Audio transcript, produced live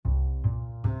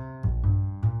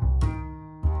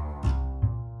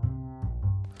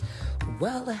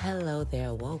Well, hello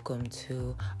there. Welcome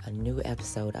to a new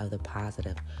episode of the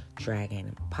Positive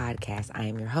Dragon podcast. I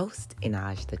am your host,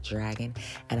 Inaj the Dragon,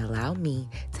 and allow me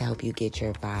to help you get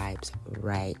your vibes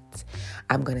right.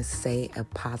 I'm going to say a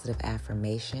positive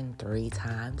affirmation 3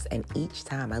 times, and each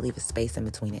time I leave a space in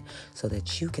between it so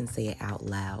that you can say it out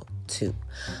loud too.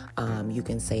 You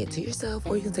can say it to yourself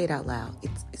or you can say it out loud.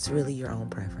 It's really your own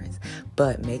preference,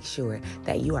 but make sure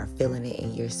that you are feeling it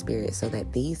in your spirit so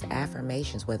that these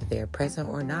affirmations, whether they're present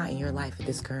or not in your life at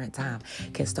this current time,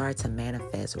 can start to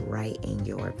manifest right in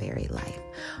your very life.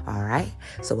 All right.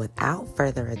 So without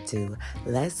further ado,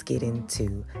 let's get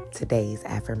into today's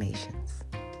affirmations.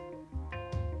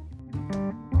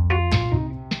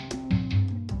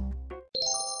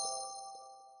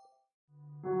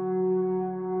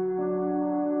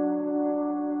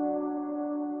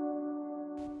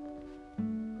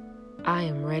 I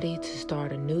am ready to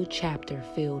start a new chapter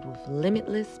filled with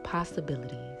limitless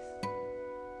possibilities.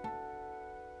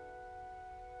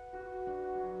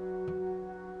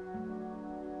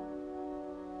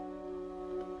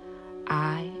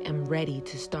 I am ready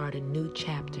to start a new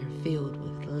chapter filled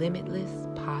with limitless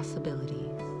possibilities.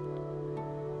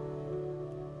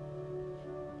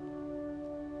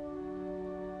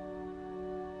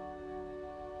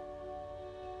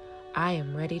 I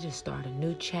am ready to start a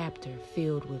new chapter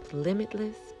filled with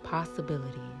limitless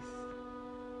possibilities.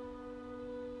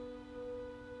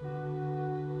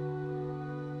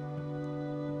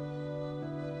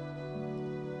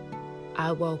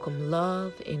 I welcome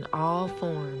love in all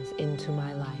forms into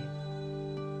my life.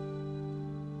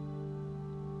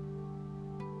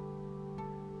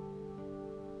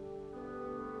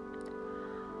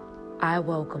 I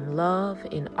welcome love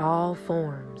in all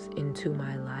forms into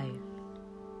my life.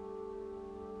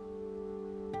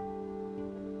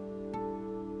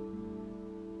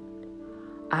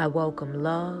 I welcome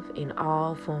love in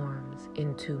all forms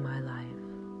into my life.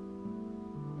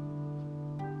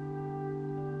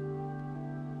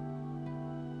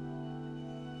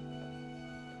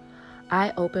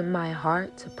 I open my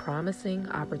heart to promising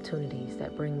opportunities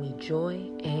that bring me joy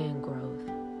and growth.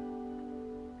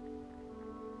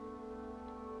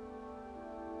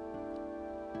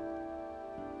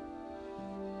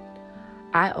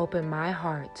 I open my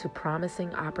heart to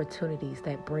promising opportunities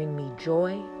that bring me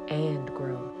joy and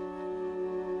growth.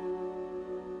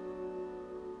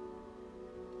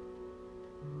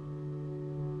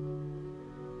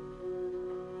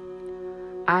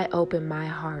 I open my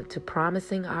heart to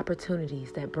promising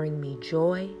opportunities that bring me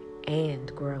joy and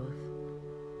growth.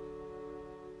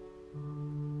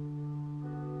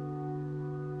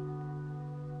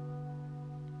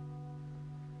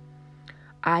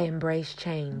 I embrace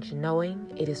change,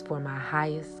 knowing it is for my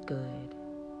highest good.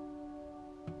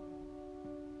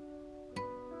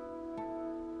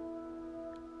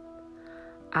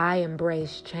 I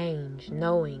embrace change,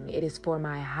 knowing it is for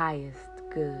my highest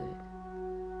good.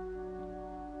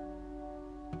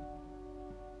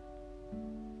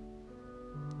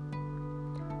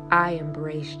 I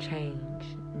embrace change,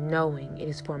 knowing it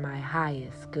is for my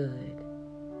highest good.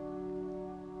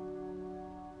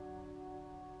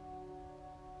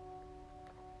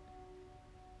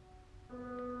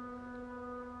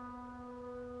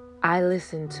 I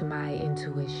listen to my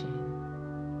intuition.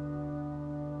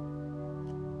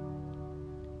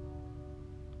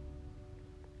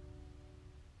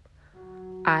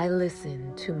 I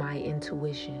listen to my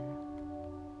intuition.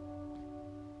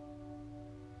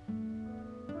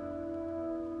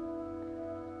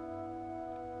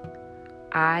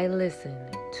 I listen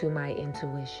to my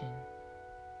intuition.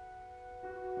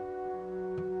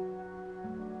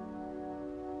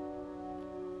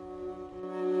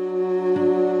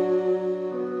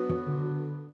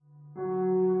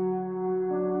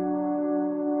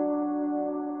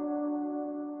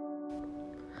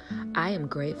 I am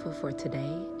grateful for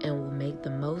today and will make the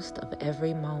most of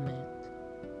every moment.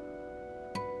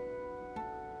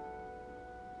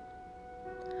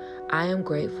 I am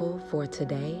grateful for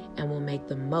today and will make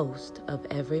the most of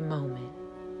every moment.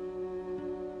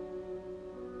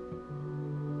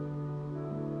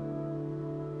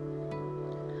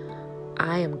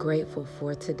 I am grateful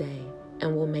for today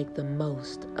and will make the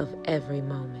most of every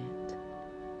moment.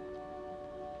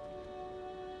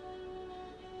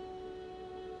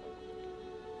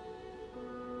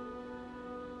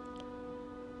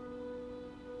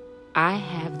 I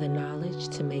have the knowledge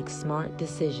to make smart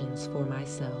decisions for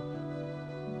myself.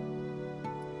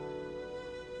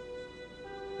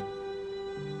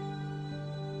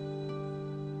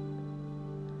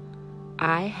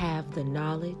 I have the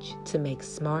knowledge to make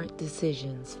smart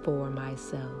decisions for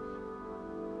myself.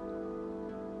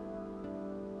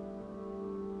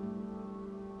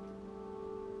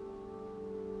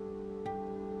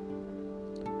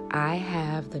 I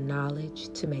have the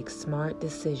knowledge to make smart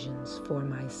decisions for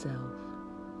myself.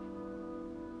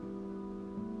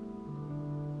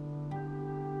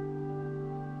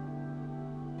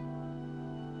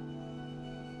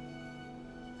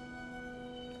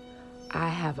 I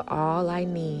have all I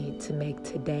need to make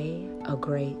today a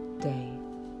great day.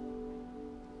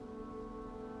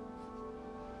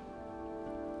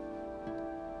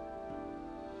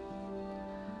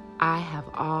 I have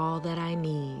all that I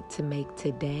need to make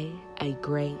today a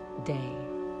great day.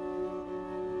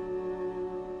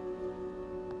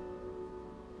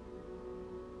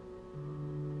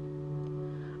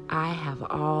 I have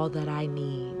all that I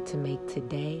need to make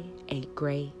today a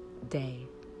great day.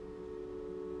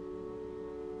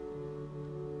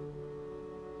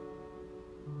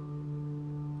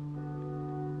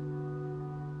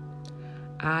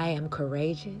 I am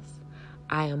courageous.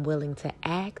 I am willing to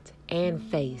act and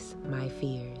face my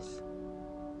fears.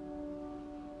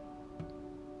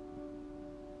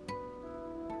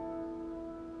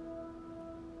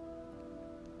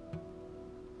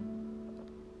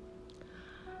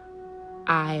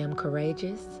 I am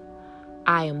courageous.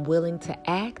 I am willing to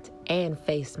act and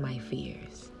face my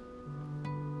fears.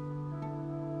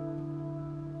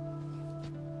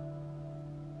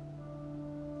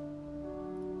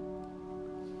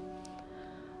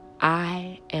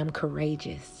 I am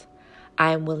courageous.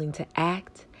 I am willing to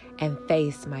act and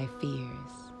face my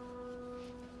fears.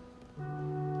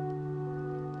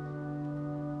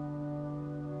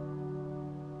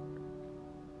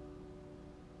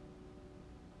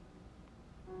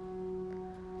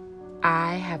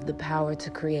 I have the power to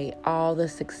create all the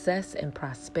success and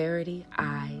prosperity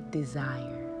I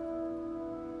desire.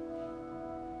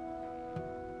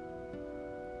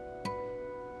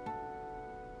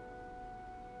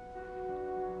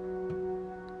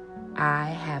 I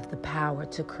have the power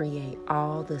to create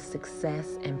all the success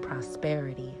and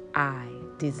prosperity I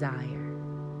desire.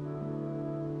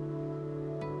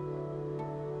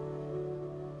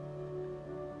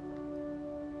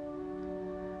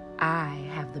 I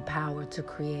have the power to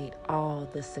create all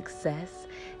the success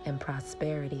and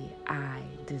prosperity I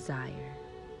desire.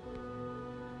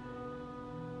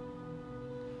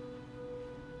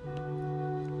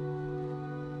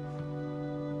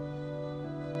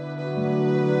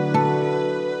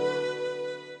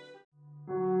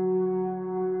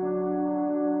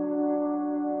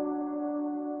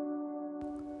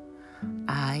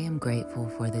 I am grateful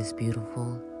for this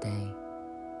beautiful day.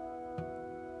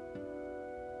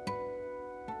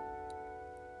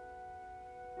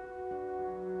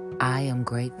 I am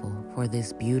grateful for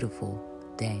this beautiful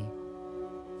day.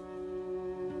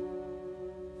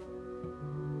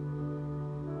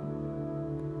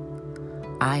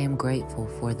 I am grateful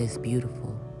for this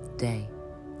beautiful day.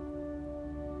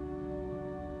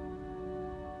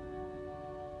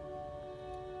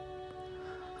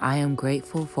 I am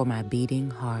grateful for my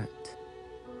beating heart.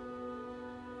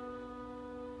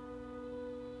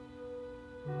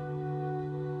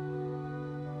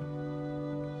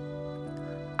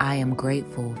 I am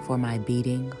grateful for my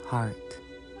beating heart.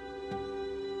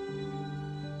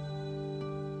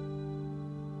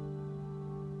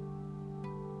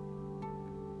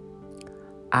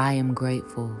 I am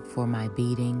grateful for my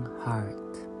beating heart.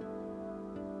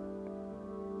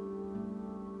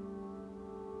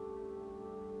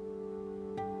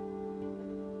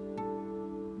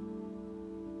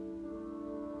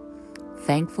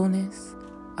 Thankfulness,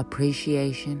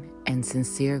 appreciation, and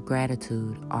sincere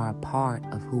gratitude are a part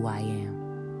of who I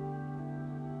am.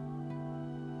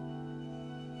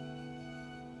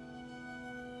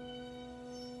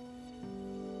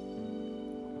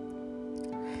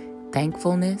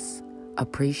 Thankfulness,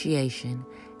 appreciation,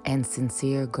 and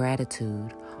sincere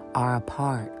gratitude are a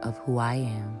part of who I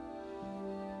am.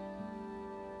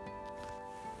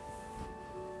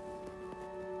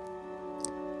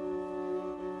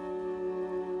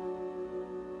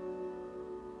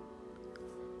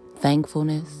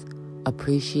 Thankfulness,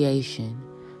 appreciation,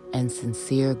 and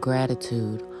sincere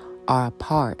gratitude are a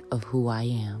part of who I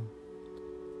am.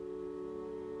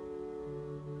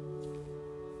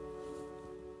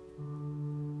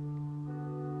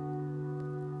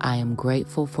 I am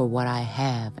grateful for what I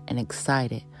have and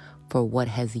excited for what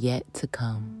has yet to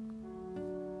come.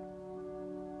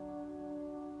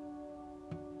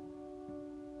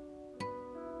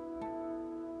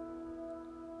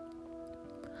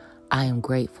 I am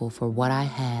grateful for what I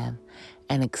have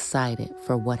and excited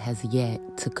for what has yet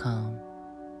to come.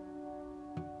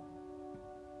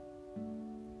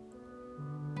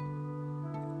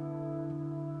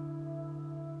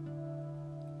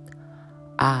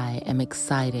 I am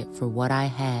excited for what I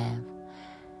have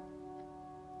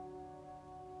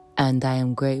and I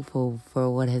am grateful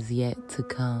for what has yet to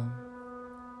come.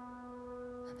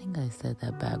 I think I said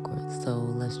that backwards, so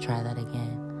let's try that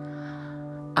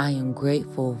again. I am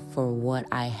grateful for what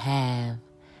I have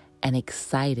and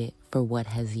excited for what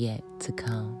has yet to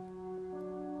come.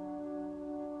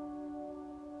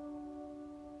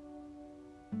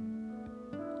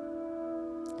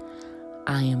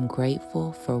 I am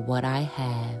grateful for what I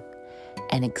have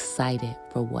and excited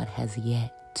for what has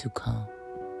yet to come.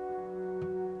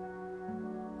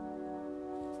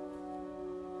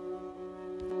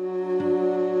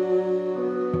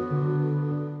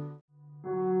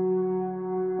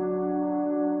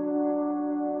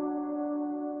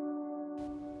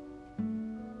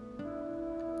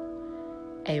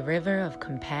 A river of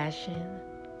compassion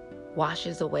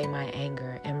washes away my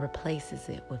anger and replaces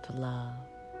it with love.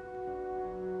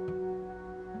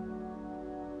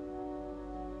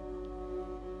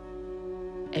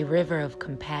 A river of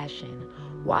compassion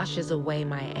washes away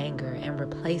my anger and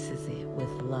replaces it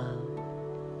with love.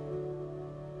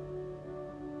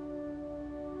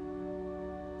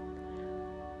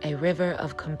 A river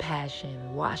of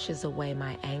compassion washes away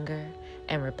my anger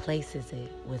and replaces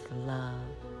it with love.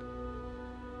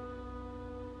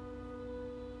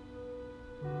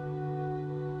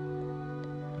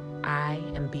 I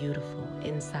am beautiful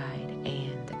inside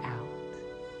and out.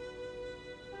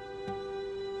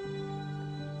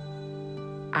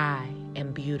 I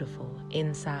am beautiful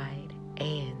inside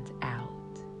and out.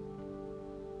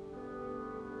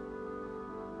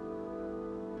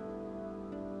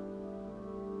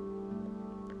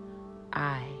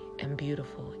 I am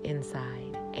beautiful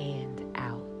inside and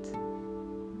out.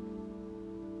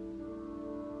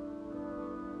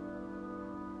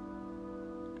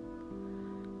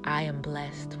 I am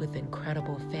blessed with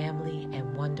incredible family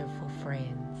and wonderful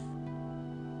friends.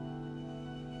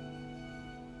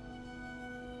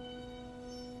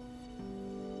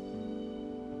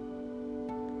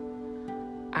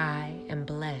 I am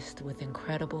blessed with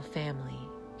incredible family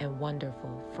and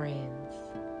wonderful friends.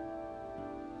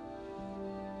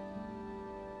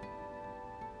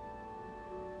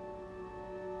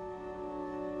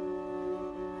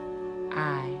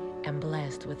 I am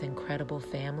blessed with incredible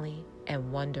family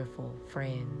and wonderful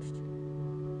friends.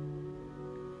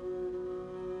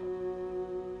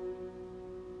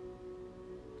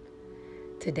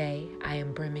 Today, I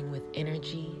am brimming with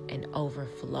energy and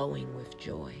overflowing with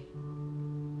joy.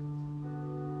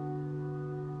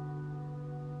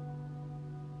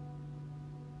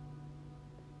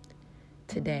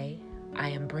 Today, I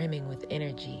am brimming with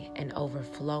energy and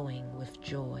overflowing with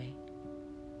joy.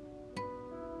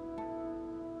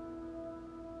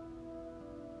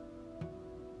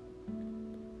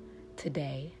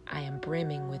 Today, I am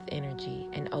brimming with energy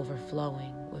and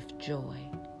overflowing with joy.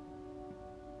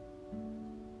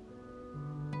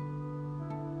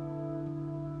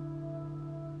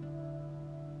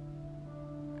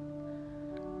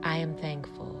 I am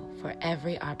thankful for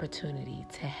every opportunity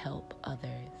to help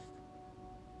others.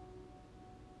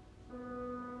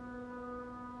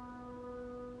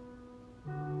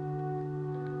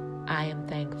 I am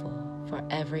thankful for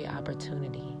every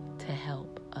opportunity to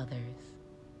help others.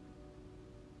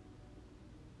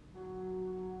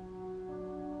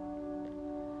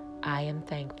 I am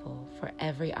thankful for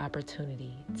every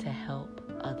opportunity to help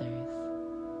others.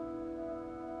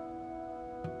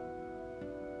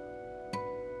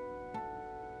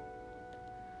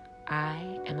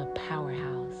 I am a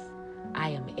powerhouse. I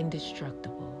am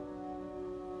indestructible.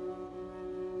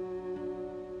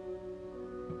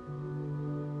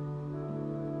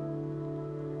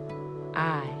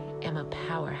 I am a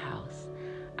powerhouse.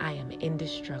 I am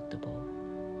indestructible.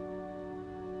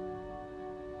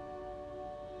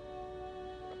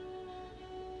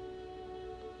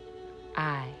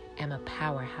 I am a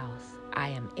powerhouse. I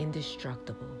am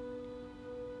indestructible.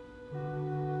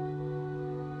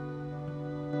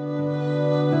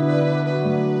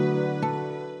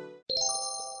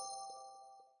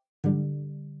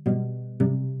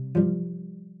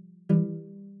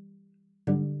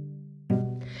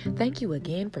 Thank you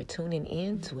again for tuning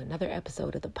in to another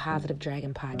episode of the Positive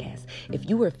Dragon Podcast. If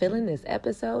you were feeling this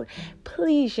episode,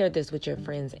 please share this with your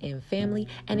friends and family.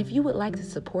 And if you would like to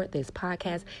support this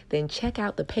podcast, then check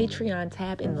out the Patreon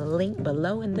tab in the link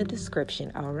below in the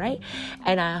description, all right?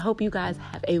 And I hope you guys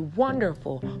have a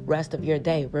wonderful rest of your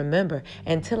day. Remember,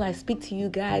 until I speak to you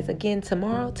guys again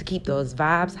tomorrow, to keep those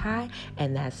vibes high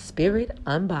and that spirit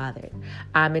unbothered.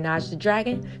 I'm Minaj the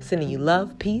Dragon, sending you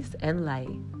love, peace, and light.